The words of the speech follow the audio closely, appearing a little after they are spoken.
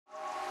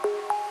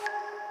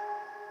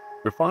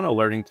Grafana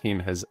Alerting Team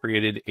has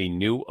created a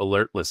new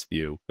alert list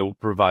view that will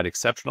provide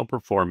exceptional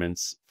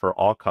performance for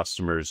all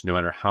customers, no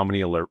matter how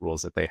many alert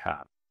rules that they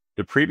have.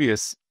 The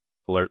previous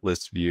alert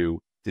list view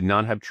did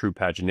not have true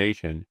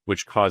pagination,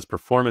 which caused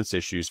performance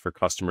issues for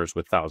customers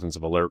with thousands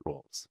of alert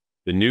rules.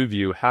 The new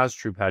view has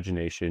true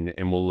pagination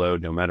and will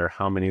load no matter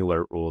how many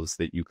alert rules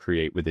that you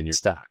create within your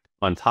stack.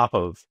 On top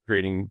of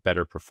creating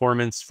better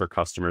performance for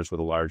customers with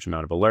a large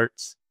amount of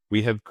alerts,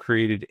 we have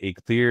created a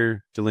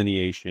clear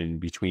delineation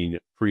between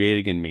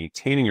creating and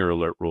maintaining your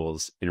alert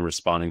rules and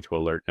responding to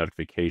alert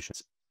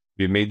notifications.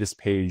 We've made this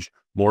page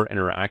more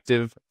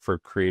interactive for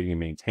creating and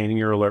maintaining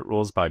your alert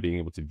rules by being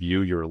able to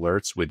view your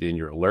alerts within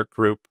your alert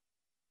group.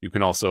 You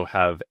can also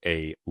have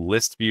a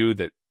list view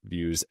that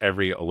views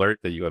every alert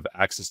that you have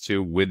access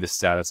to with the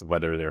status of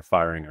whether they're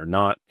firing or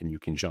not, and you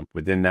can jump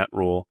within that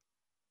rule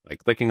by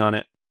clicking on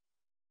it.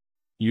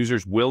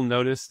 Users will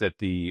notice that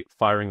the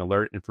firing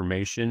alert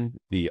information,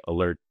 the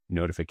alert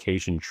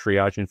notification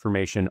triage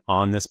information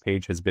on this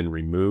page has been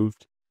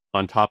removed.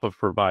 On top of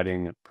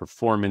providing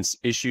performance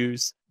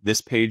issues,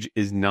 this page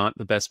is not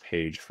the best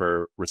page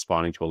for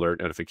responding to alert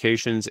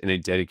notifications, and a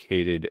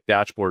dedicated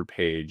dashboard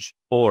page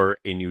or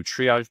a new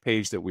triage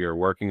page that we are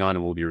working on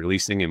and will be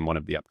releasing in one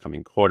of the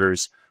upcoming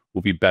quarters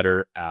will be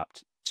better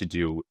apt to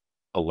do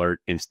alert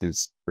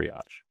instance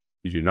triage.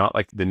 If you do not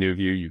like the new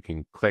view, you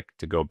can click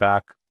to go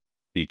back.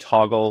 The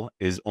toggle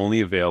is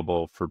only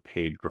available for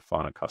paid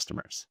Grafana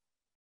customers.